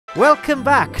Welcome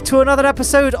back to another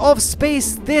episode of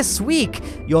Space This Week,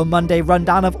 your Monday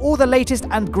rundown of all the latest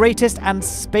and greatest and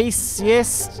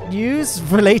spaciest news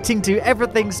relating to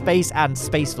everything space and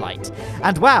spaceflight.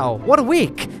 And wow, what a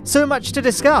week! So much to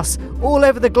discuss. All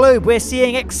over the globe we're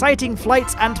seeing exciting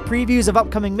flights and previews of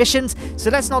upcoming missions, so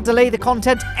let's not delay the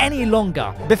content any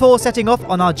longer. Before setting off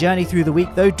on our journey through the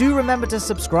week though, do remember to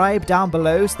subscribe down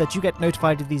below so that you get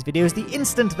notified of these videos the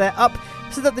instant they're up,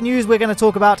 so that the news we're going to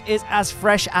talk about is as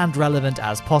fresh and relevant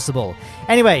as possible.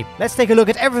 Anyway, let's take a look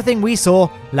at everything we saw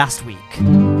last week.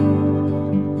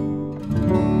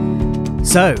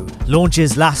 So,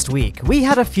 launches last week. We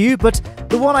had a few, but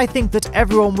the one I think that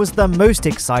everyone was the most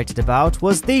excited about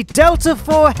was the Delta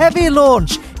IV Heavy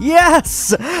launch!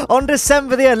 Yes! On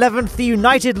December the 11th, the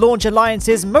United Launch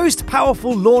Alliance's most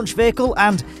powerful launch vehicle,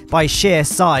 and by sheer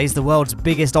size, the world's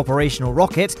biggest operational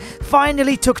rocket,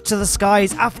 finally took to the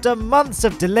skies after months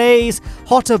of delays,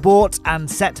 hot aborts, and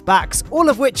setbacks, all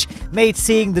of which made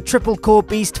seeing the triple-core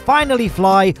beast finally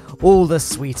fly all the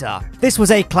sweeter. This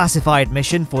was a classified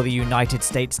mission for the United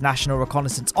States National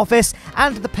Reconnaissance Office,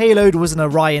 and the payload was an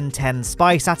Orion 10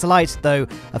 spy satellite, though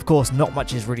of course not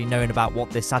much is really known about what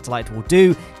this satellite will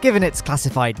do, given its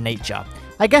classified nature.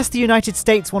 I guess the United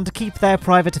States want to keep their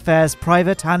private affairs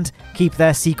private and keep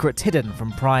their secrets hidden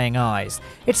from prying eyes.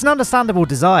 It's an understandable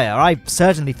desire, I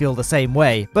certainly feel the same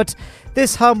way, but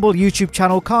this humble YouTube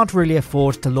channel can't really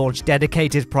afford to launch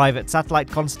dedicated private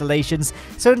satellite constellations,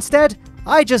 so instead,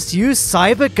 I just use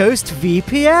CyberGhost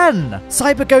VPN.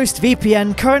 CyberGhost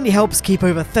VPN currently helps keep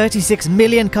over 36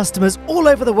 million customers all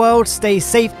over the world stay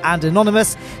safe and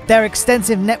anonymous. Their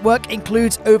extensive network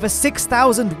includes over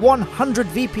 6,100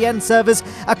 VPN servers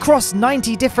across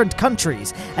 90 different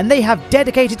countries, and they have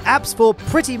dedicated apps for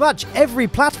pretty much every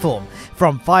platform.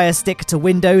 From Fire Stick to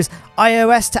Windows,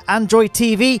 iOS to Android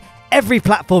TV, every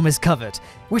platform is covered.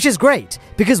 Which is great,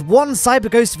 because one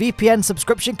CyberGhost VPN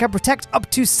subscription can protect up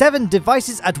to 7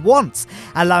 devices at once,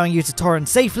 allowing you to torrent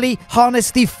safely,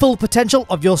 harness the full potential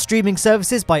of your streaming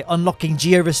services by unlocking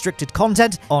geo-restricted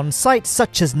content on sites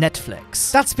such as Netflix.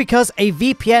 That's because a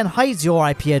VPN hides your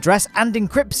IP address and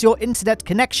encrypts your internet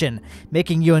connection,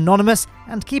 making you anonymous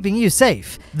and keeping you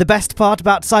safe. The best part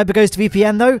about CyberGhost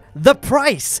VPN though? The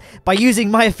price! By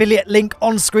using my affiliate link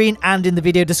on screen and in the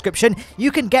video description,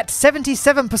 you can get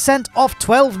 77% off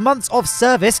 12 months of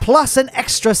service plus an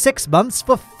extra 6 months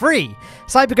for free.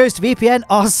 CyberGhost VPN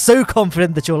are so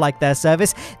confident that you'll like their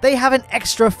service, they have an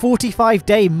extra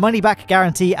 45-day money-back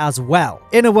guarantee as well.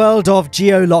 In a world of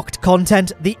geo-locked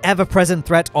content, the ever-present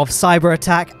threat of cyber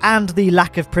attack, and the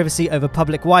lack of privacy over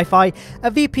public Wi-Fi,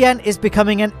 a VPN is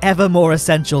becoming an ever more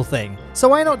essential thing. So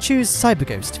why not choose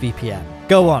CyberGhost VPN?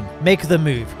 Go on, make the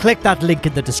move. Click that link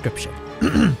in the description.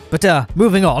 But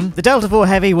moving on, the Delta IV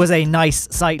Heavy was a nice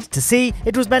sight to see.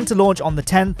 It was meant to launch on the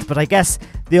 10th, but I guess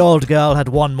the old girl had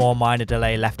one more minor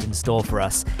delay left in store for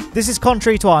us. This is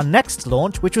contrary to our next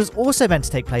launch, which was also meant to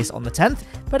take place on the 10th,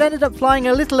 but ended up flying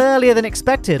a little earlier than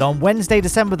expected on Wednesday,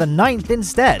 December the 9th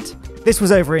instead. This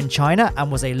was over in China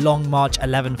and was a Long March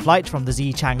 11 flight from the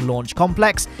Xichang Launch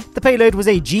Complex. The payload was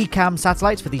a GCAM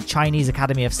satellite for the Chinese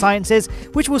Academy of Sciences,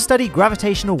 which will study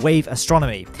gravitational wave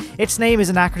astronomy. Its name is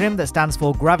an acronym that stands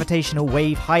for Gravitational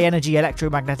Wave High Energy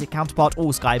Electromagnetic Counterpart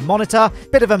All-Sky Monitor.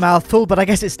 Bit of a mouthful, but I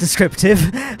guess it's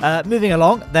descriptive. Moving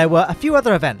along, there were a few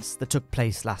other events that took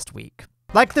place last week.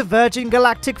 Like the Virgin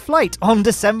Galactic flight on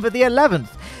December the 11th.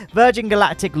 Virgin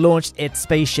Galactic launched its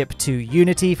Spaceship 2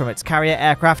 Unity from its carrier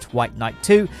aircraft, White Knight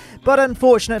 2, but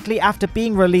unfortunately after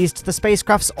being released, the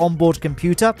spacecraft's onboard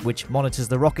computer, which monitors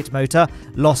the rocket motor,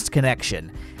 lost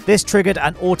connection. This triggered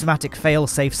an automatic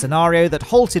fail-safe scenario that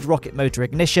halted rocket motor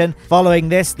ignition. Following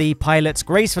this, the pilots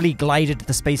gracefully glided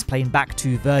the spaceplane back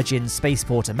to Virgin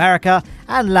Spaceport America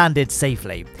and landed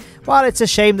safely. While it's a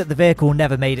shame that the vehicle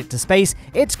never made it to space,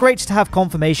 it's great to have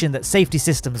confirmation that safety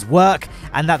systems work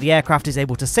and that the aircraft is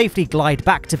able to safely glide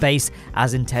back to base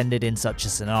as intended in such a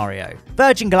scenario.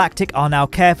 Virgin Galactic are now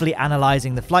carefully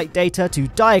analysing the flight data to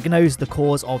diagnose the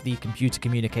cause of the computer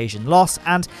communication loss,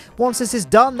 and once this is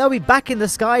done, they'll be back in the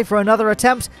sky for another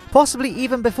attempt, possibly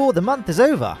even before the month is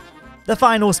over. The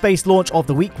final space launch of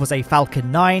the week was a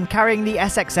Falcon 9 carrying the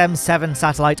SXM-7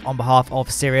 satellite on behalf of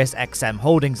SiriusXM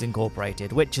Holdings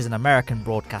Incorporated, which is an American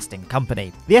broadcasting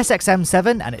company. The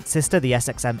SXM-7 and its sister, the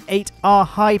SXM-8, are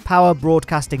high-power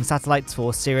broadcasting satellites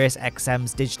for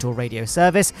SiriusXM's digital radio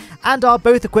service and are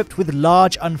both equipped with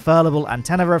large unfurlable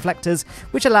antenna reflectors,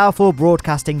 which allow for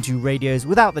broadcasting to radios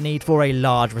without the need for a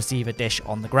large receiver dish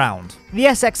on the ground. The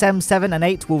SXM-7 and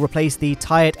 8 will replace the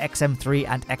tired XM3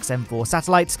 and XM4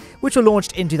 satellites, which which were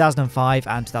launched in 2005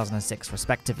 and 2006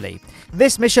 respectively.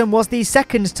 This mission was the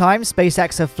second time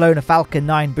SpaceX have flown a Falcon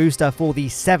 9 booster for the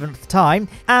 7th time,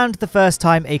 and the first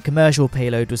time a commercial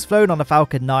payload was flown on a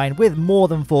Falcon 9 with more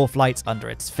than 4 flights under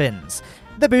its fins.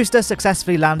 The booster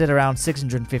successfully landed around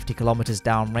 650 kilometers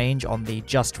downrange on the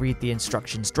Just Read the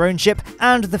Instructions drone ship,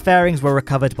 and the fairings were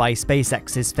recovered by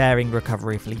SpaceX's fairing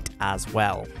recovery fleet as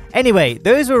well. Anyway,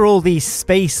 those were all the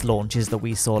space launches that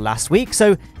we saw last week,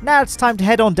 so now it's time to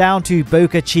head on down to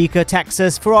Boca Chica,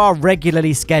 Texas for our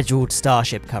regularly scheduled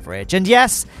Starship coverage. And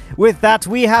yes, with that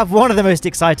we have one of the most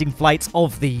exciting flights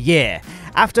of the year.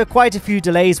 After quite a few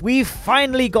delays, we've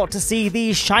finally got to see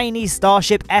the shiny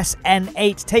Starship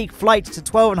SN8 take flight to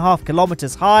 12.5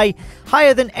 kilometers high,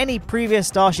 higher than any previous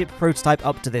Starship prototype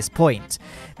up to this point.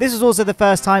 This was also the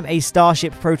first time a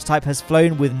Starship prototype has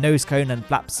flown with nose cone and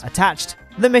flaps attached.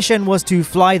 The mission was to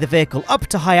fly the vehicle up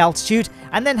to high altitude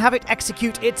and then have it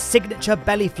execute its signature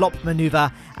belly flop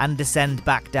maneuver and descend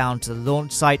back down to the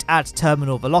launch site at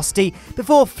terminal velocity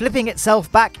before flipping itself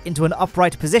back into an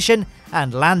upright position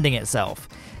and landing itself.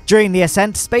 During the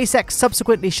ascent, SpaceX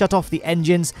subsequently shut off the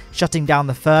engines, shutting down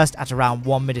the first at around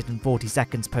 1 minute and 40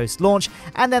 seconds post-launch,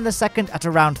 and then the second at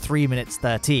around 3 minutes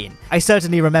 13. I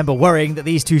certainly remember worrying that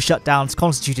these two shutdowns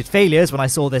constituted failures when I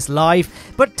saw this live,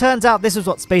 but turns out this was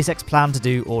what SpaceX planned to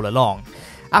do all along.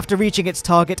 After reaching its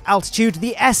target altitude,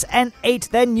 the SN8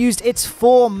 then used its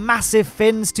 4 massive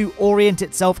fins to orient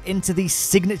itself into the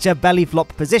signature belly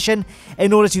flop position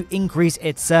in order to increase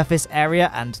its surface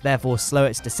area and therefore slow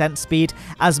its descent speed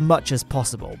as much as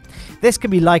possible. This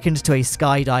can be likened to a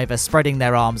skydiver spreading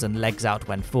their arms and legs out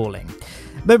when falling.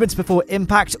 Moments before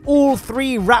impact, all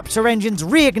 3 Raptor engines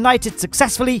reignited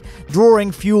successfully,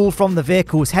 drawing fuel from the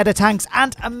vehicle's header tanks,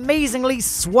 and amazingly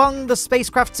swung the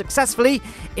spacecraft successfully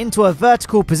into a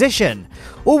vertical position.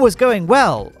 All was going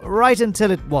well, right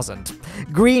until it wasn't.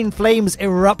 Green flames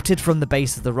erupted from the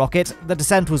base of the rocket, the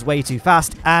descent was way too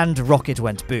fast, and rocket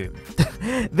went boom.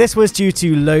 This was due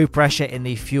to low pressure in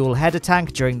the fuel header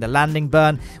tank during the landing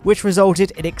burn, which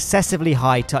resulted in excessively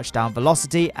high touchdown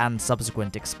velocity and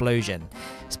subsequent explosion.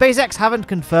 SpaceX haven't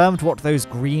confirmed what those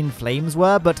green flames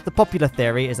were, but the popular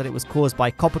theory is that it was caused by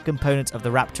copper components of the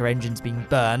Raptor engines being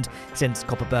burned, since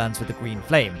copper burns with a green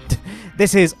flame.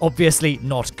 This is obviously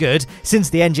not good, since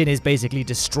the engine is basically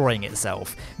destroying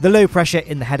itself. The low pressure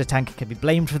in the header tank can be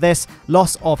blamed for this.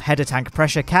 Loss of header tank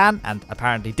pressure can, and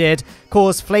apparently did,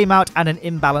 cause flameout and an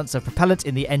imbalance of propellant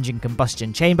in the engine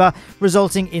combustion chamber,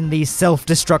 resulting in the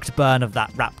self-destruct burn of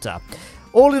that Raptor.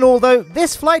 All in all though,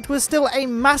 this flight was still a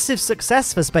massive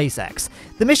success for SpaceX.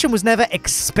 The mission was never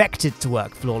expected to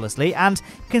work flawlessly, and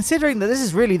considering that this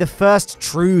is really the first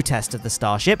true test of the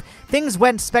Starship, things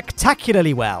went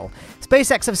spectacularly well.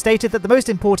 SpaceX have stated that the most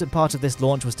important part of this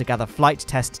launch was to gather flight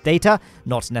test data,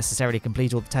 not necessarily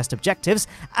complete all the test objectives,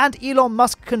 and Elon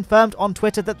Musk confirmed on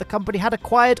Twitter that the company had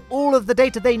acquired all of the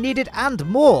data they needed and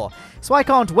more, so I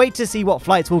can't wait to see what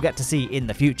flights we'll get to see in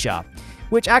the future.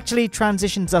 Which actually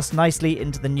transitions us nicely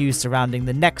into the news surrounding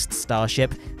the next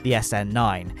Starship, the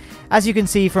SN9. As you can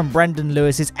see from Brendan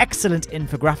Lewis's excellent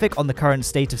infographic on the current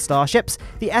state of Starships,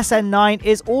 the SN9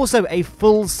 is also a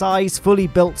full-size, fully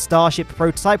built Starship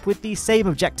prototype with the same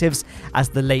objectives as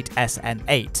the late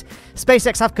SN8.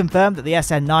 SpaceX have confirmed that the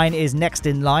SN9 is next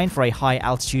in line for a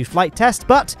high-altitude flight test,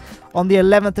 but on the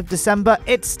 11th of December,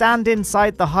 its stand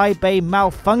inside the high bay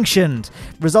malfunctioned,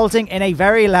 resulting in a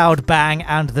very loud bang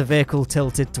and the vehicle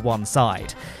tilted to one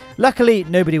side. Luckily,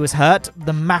 nobody was hurt.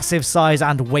 The massive size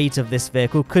and weight of this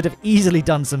vehicle could have easily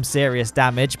done some serious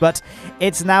damage, but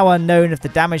it's now unknown if the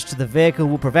damage to the vehicle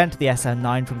will prevent the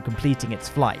SN9 from completing its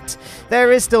flight.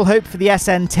 There is still hope for the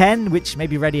SN10, which may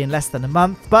be ready in less than a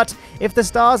month, but if the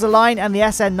stars align and the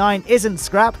SN9 isn't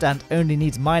scrapped and only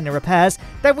needs minor repairs,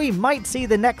 then we might see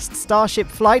the next Starship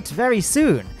flight very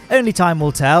soon. Only time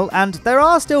will tell, and there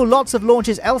are still lots of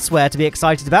launches elsewhere to be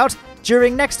excited about,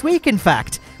 during next week in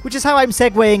fact. Which is how I'm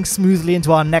segueing smoothly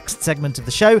into our next segment of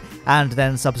the show, and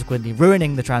then subsequently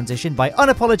ruining the transition by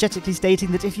unapologetically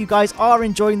stating that if you guys are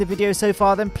enjoying the video so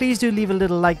far, then please do leave a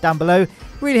little like down below. It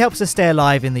really helps us stay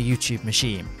alive in the YouTube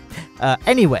machine.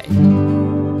 Anyway.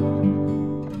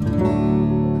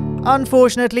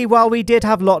 Unfortunately, while we did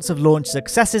have lots of launch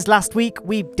successes last week,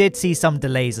 we did see some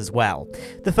delays as well.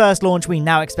 The first launch we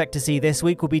now expect to see this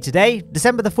week will be today,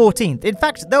 December the 14th. In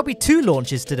fact, there'll be 2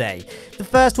 launches today. The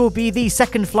first will be the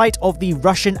second flight of the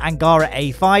Russian Angara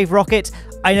A5 rocket.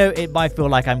 I know it might feel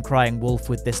like I'm crying wolf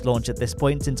with this launch at this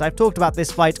point, since I've talked about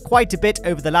this flight quite a bit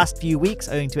over the last few weeks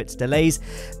owing to its delays,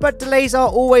 but delays are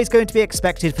always going to be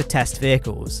expected for test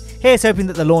vehicles. Here's hoping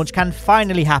that the launch can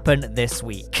finally happen this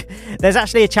week. There's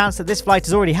actually a chance that this flight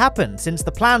has already happened, since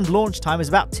the planned launch time is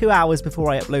about 2 hours before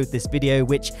I upload this video,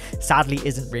 which sadly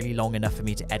isn't really long enough for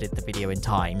me to edit the video in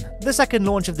time. The second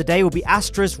launch of the day will be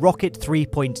Astra's Rocket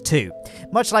 3.2.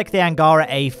 Much like the Angara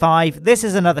A5, this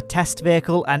is another test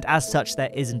vehicle, and as such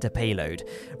there isn't a payload.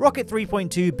 Rocket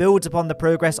 3.2 builds upon the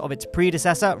progress of its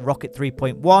predecessor, Rocket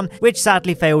 3.1, which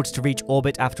sadly failed to reach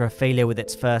orbit after a failure with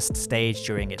its first stage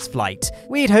during its flight.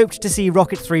 We'd hoped to see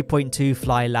Rocket 3.2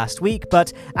 fly last week,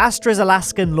 but Astra's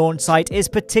Alaskan launch site is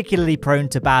particularly prone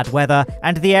to bad weather,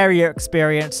 and the area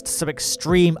experienced some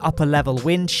extreme upper-level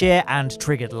wind shear and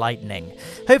triggered lightning.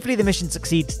 Hopefully the mission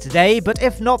succeeds today, but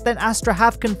if not, then Astra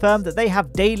have confirmed that they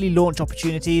have daily launch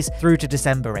opportunities through to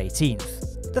December 18th.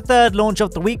 The third launch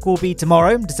of the week will be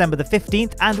tomorrow, December the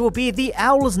 15th, and will be the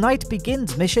Owl's Night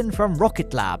Begins mission from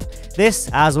Rocket Lab. This,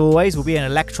 as always, will be an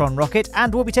Electron rocket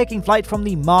and will be taking flight from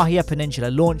the Mahia Peninsula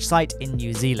launch site in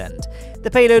New Zealand.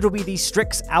 The payload will be the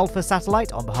Strix Alpha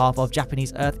satellite on behalf of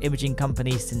Japanese Earth imaging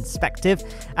company Synspective,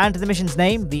 and the mission's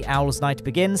name, the Owl's Night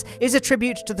Begins, is a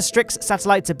tribute to the Strix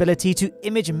satellite's ability to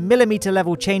image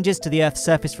millimeter-level changes to the Earth's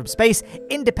surface from space,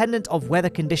 independent of weather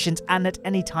conditions and at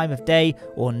any time of day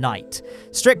or night.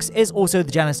 Strix is also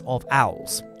the genus of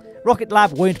owls. Rocket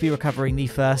Lab won't be recovering the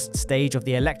first stage of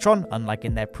the Electron, unlike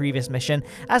in their previous mission,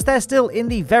 as they're still in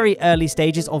the very early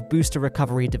stages of booster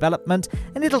recovery development,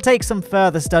 and it'll take some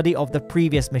further study of the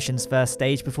previous mission's first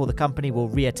stage before the company will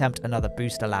reattempt another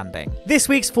booster landing. This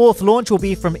week's fourth launch will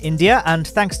be from India, and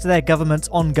thanks to their government's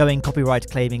ongoing copyright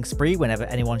claiming spree, whenever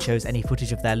anyone shows any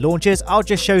footage of their launches, I'll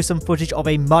just show some footage of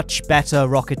a much better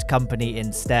rocket company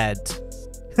instead.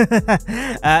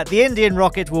 The Indian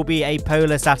rocket will be a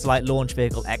Polar Satellite Launch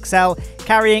Vehicle XL,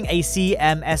 carrying a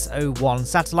CMSO-1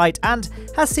 satellite, and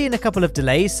has seen a couple of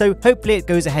delays, so hopefully it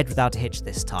goes ahead without a hitch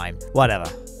this time. Whatever.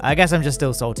 I guess I'm just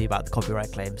still salty about the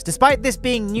copyright claims, despite this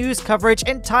being news coverage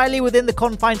entirely within the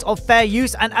confines of fair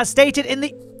use, and as stated in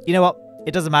the... You know what?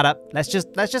 It doesn't matter. Let's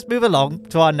just move along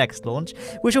to our next launch,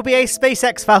 which will be a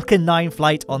SpaceX Falcon 9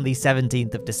 flight on the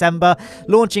 17th of December,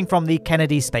 launching from the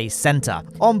Kennedy Space Center.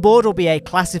 On board will be a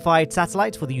classified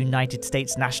satellite for the United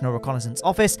States National Reconnaissance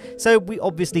Office, so we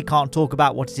obviously can't talk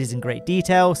about what it is in great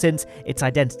detail since its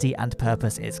identity and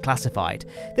purpose is classified.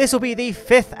 This will be the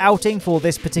fifth outing for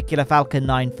this particular Falcon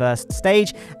 9 first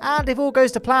stage, and if all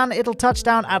goes to plan, it'll touch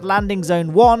down at Landing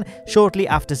Zone 1 shortly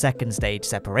after second stage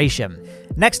separation.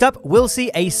 Next up, we'll see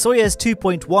a SOARS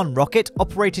 2.1 rocket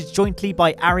operated jointly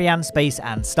by Arianespace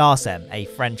and Starsem, a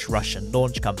French-Russian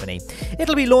launch company.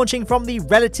 It'll be launching from the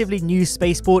relatively new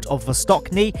spaceport of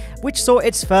Vostochny, which saw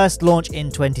its first launch in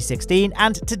 2016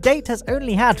 and to date has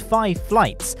only had 5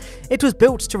 flights. It was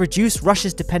built to reduce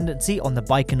Russia's dependency on the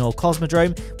Baikonur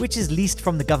Cosmodrome, which is leased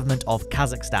from the government of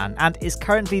Kazakhstan and is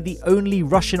currently the only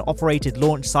Russian-operated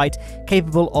launch site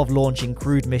capable of launching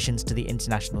crewed missions to the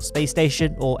International Space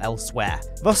Station or elsewhere.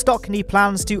 Vostochny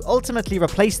plans to ultimately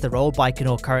replace the role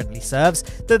Baikonur currently serves,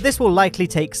 though this will likely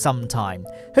take some time.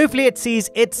 Hopefully it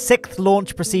sees its 6th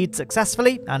launch proceed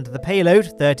successfully, and the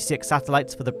payload, 36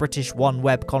 satellites for the British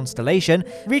OneWeb constellation,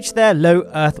 reach their low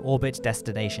Earth orbit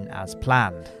destination as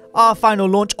planned. Our final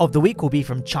launch of the week will be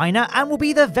from China and will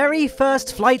be the very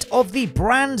first flight of the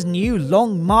brand new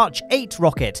Long March 8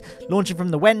 rocket, launching from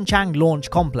the Wenchang Launch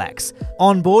Complex.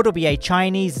 On board will be a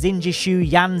Chinese Xinjishu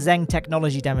Yanzheng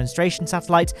technology demonstration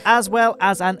satellite, as well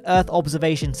as an Earth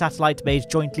observation satellite made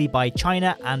jointly by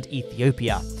China and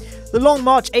Ethiopia. The Long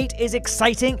March 8 is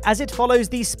exciting as it follows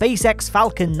the SpaceX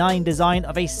Falcon 9 design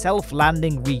of a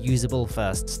self-landing reusable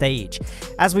first stage.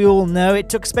 As we all know, it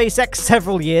took SpaceX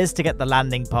several years to get the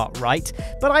landing part right,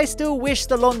 but I still wish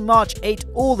the Long March 8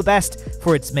 all the best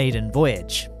for its maiden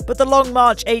voyage. But the Long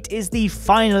March 8 is the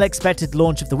final expected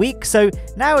launch of the week, so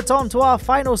now it's on to our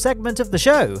final segment of the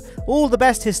show. All the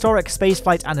best historic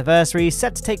spaceflight anniversaries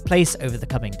set to take place over the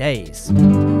coming days.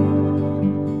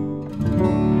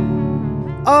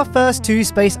 Our first 2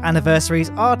 space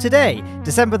anniversaries are today,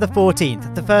 December the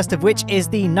 14th, the first of which is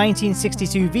the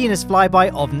 1962 Venus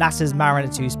flyby of NASA's Mariner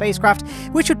 2 spacecraft,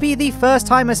 which would be the first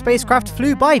time a spacecraft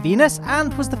flew by Venus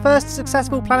and was the first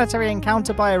successful planetary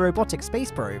encounter by a robotic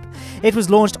space probe. It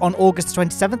was launched on August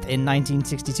 27th in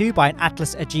 1962 by an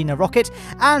Atlas Agena rocket,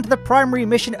 and the primary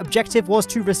mission objective was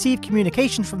to receive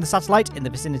communication from the satellite in the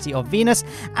vicinity of Venus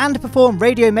and perform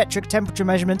radiometric temperature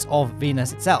measurements of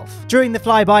Venus itself. During the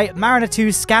flyby, Mariner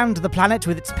 2 scanned the planet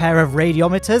with its pair of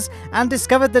radiometers and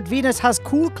discovered that Venus has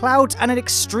cool clouds and an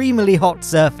extremely hot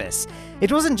surface.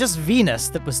 It wasn't just Venus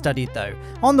that was studied though.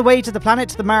 On the way to the planet,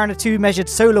 the Mariner 2 measured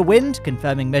solar wind,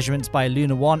 confirming measurements by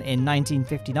Luna 1 in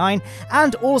 1959,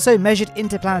 and also measured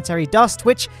interplanetary dust,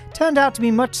 which turned out to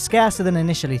be much scarcer than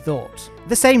initially thought.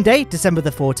 The same day, December the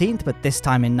 14th, but this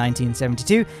time in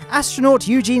 1972, astronaut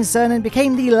Eugene Cernan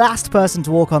became the last person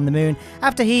to walk on the moon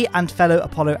after he and fellow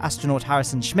Apollo astronaut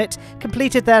Harrison Schmitt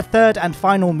completed their third and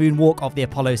final moonwalk of the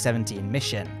Apollo 17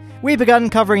 mission. We began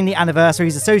covering the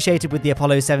anniversaries associated with the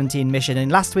Apollo 17 mission in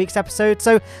last week's episode,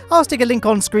 so I'll stick a link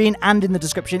on screen and in the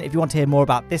description if you want to hear more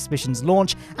about this mission's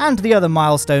launch and the other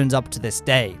milestones up to this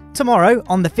day. Tomorrow,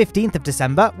 on the 15th of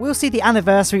December, we'll see the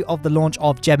anniversary of the launch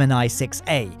of Gemini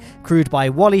 6A, crewed by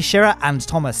Wally Schirra and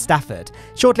Thomas Stafford.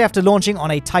 Shortly after launching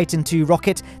on a Titan II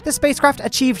rocket, the spacecraft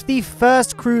achieved the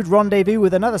first crewed rendezvous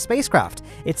with another spacecraft,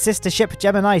 its sister ship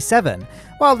Gemini 7.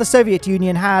 While the Soviet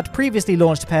Union had previously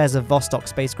launched pairs of Vostok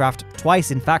spacecraft,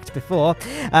 twice in fact before,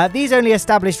 these only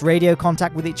established radio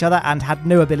contact with each other and had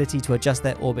no ability to adjust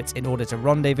their orbits in order to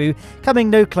rendezvous, coming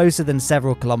no closer than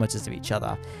several kilometers of each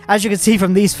other. As you can see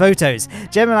from these photos,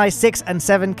 Gemini 6 and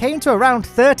 7 came to around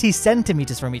 30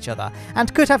 centimeters from each other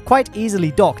and could have quite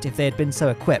easily docked if they had been so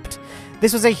equipped.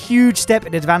 This was a huge step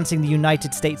in advancing the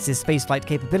United States' spaceflight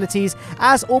capabilities,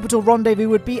 as orbital rendezvous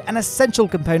would be an essential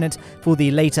component for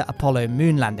the later Apollo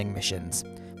moon landing missions.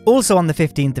 Also on the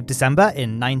 15th of December,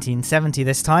 in 1970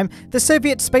 this time, the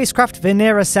Soviet spacecraft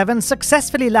Venera 7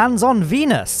 successfully lands on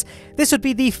Venus. This would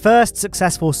be the first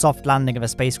successful soft landing of a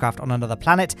spacecraft on another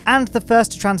planet, and the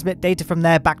first to transmit data from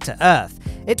there back to Earth.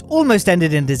 It almost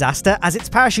ended in disaster, as its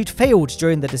parachute failed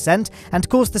during the descent and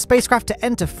caused the spacecraft to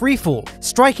enter freefall,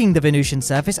 striking the Venusian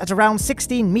surface at around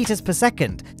 16 meters per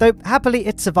second, though happily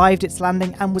it survived its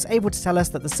landing and was able to tell us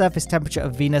that the surface temperature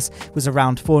of Venus was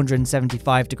around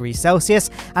 475 degrees Celsius,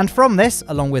 and from this,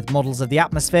 along with models of the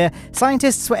atmosphere,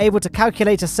 scientists were able to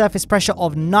calculate a surface pressure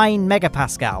of 9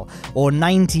 megapascal, or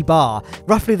 90 bar,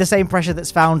 roughly the same pressure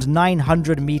that's found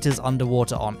 900 meters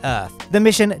underwater on Earth. The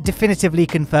mission definitively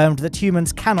confirmed that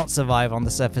humans cannot survive on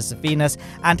the surface of Venus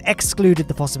and excluded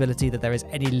the possibility that there is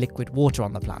any liquid water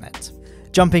on the planet.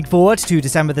 Jumping forward to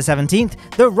December the 17th,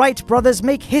 the Wright brothers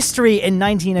make history in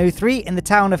 1903 in the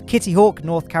town of Kitty Hawk,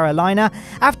 North Carolina,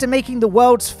 after making the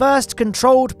world's first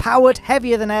controlled, powered,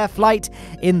 heavier-than-air flight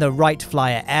in the Wright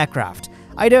Flyer aircraft.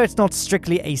 I know it's not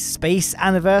strictly a space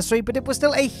anniversary, but it was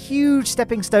still a huge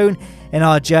stepping stone in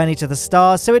our journey to the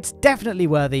stars, so it's definitely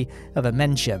worthy of a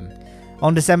mention.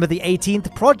 On December the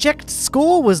 18th, Project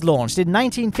SCORE was launched in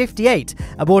 1958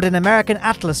 aboard an American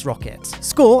Atlas rocket.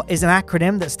 SCORE is an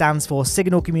acronym that stands for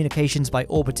Signal Communications by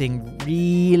Orbiting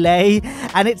Relay,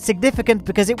 and it's significant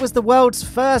because it was the world's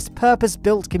first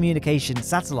purpose-built communication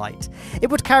satellite. It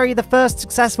would carry the first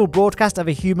successful broadcast of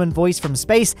a human voice from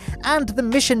space, and the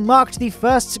mission marked the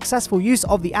first successful use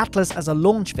of the Atlas as a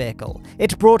launch vehicle.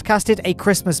 It broadcasted a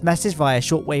Christmas message via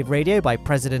shortwave radio by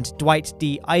President Dwight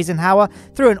D. Eisenhower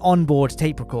through an onboard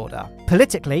tape recorder.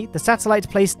 Politically, the satellite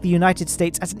placed the United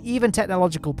States at an even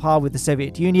technological par with the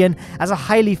Soviet Union as a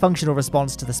highly functional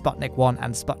response to the Sputnik 1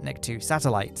 and Sputnik 2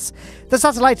 satellites. The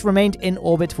satellite remained in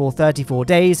orbit for 34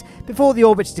 days before the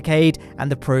orbit decayed and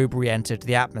the probe re-entered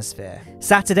the atmosphere.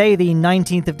 Saturday, the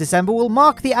 19th of December, will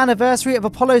mark the anniversary of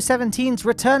Apollo 17's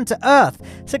return to Earth,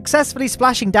 successfully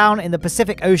splashing down in the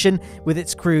Pacific Ocean with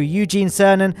its crew Eugene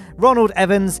Cernan, Ronald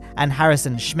Evans, and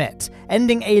Harrison Schmitt,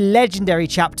 ending a legendary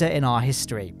chapter in our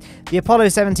history. The Apollo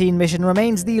 17 mission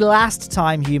remains the last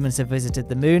time humans have visited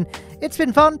the moon. It's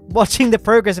been fun watching the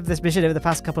progress of this mission over the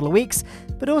past couple of weeks,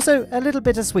 but also a little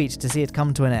bittersweet to see it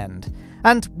come to an end.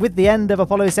 And with the end of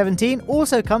Apollo 17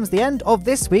 also comes the end of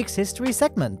this week's history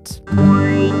segment.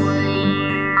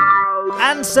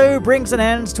 And so brings an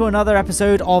end to another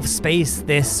episode of Space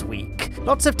This Week.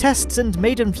 Lots of tests and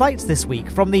maiden flights this week,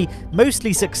 from the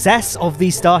mostly success of the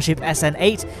Starship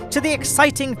SN8 to the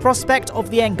exciting prospect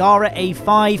of the Angara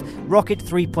A5, Rocket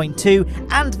 3.2,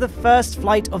 and the first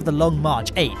flight of the Long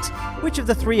March 8. Which of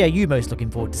the three are you most looking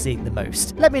forward to seeing the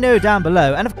most? Let me know down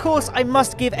below, and of course I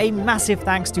must give a massive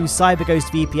thanks to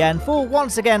CyberGhost VPN for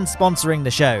once again sponsoring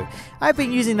the show. I've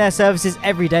been using their services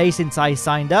every day since I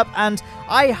signed up, and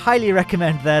I highly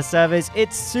recommend their service.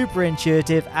 It's super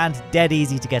intuitive and dead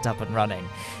easy to get up and running.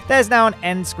 There's now an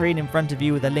end screen in front of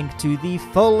you with a link to the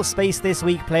full Space This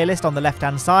Week playlist on the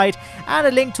left-hand side, and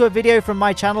a link to a video from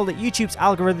my channel that YouTube's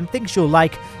algorithm thinks you'll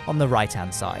like on the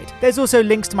right-hand side. There's also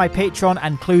links to my Patreon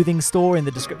and clothing store in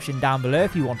the description down below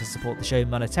if you want to support the show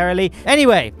monetarily.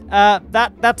 Anyway,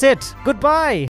 that's it. Goodbye!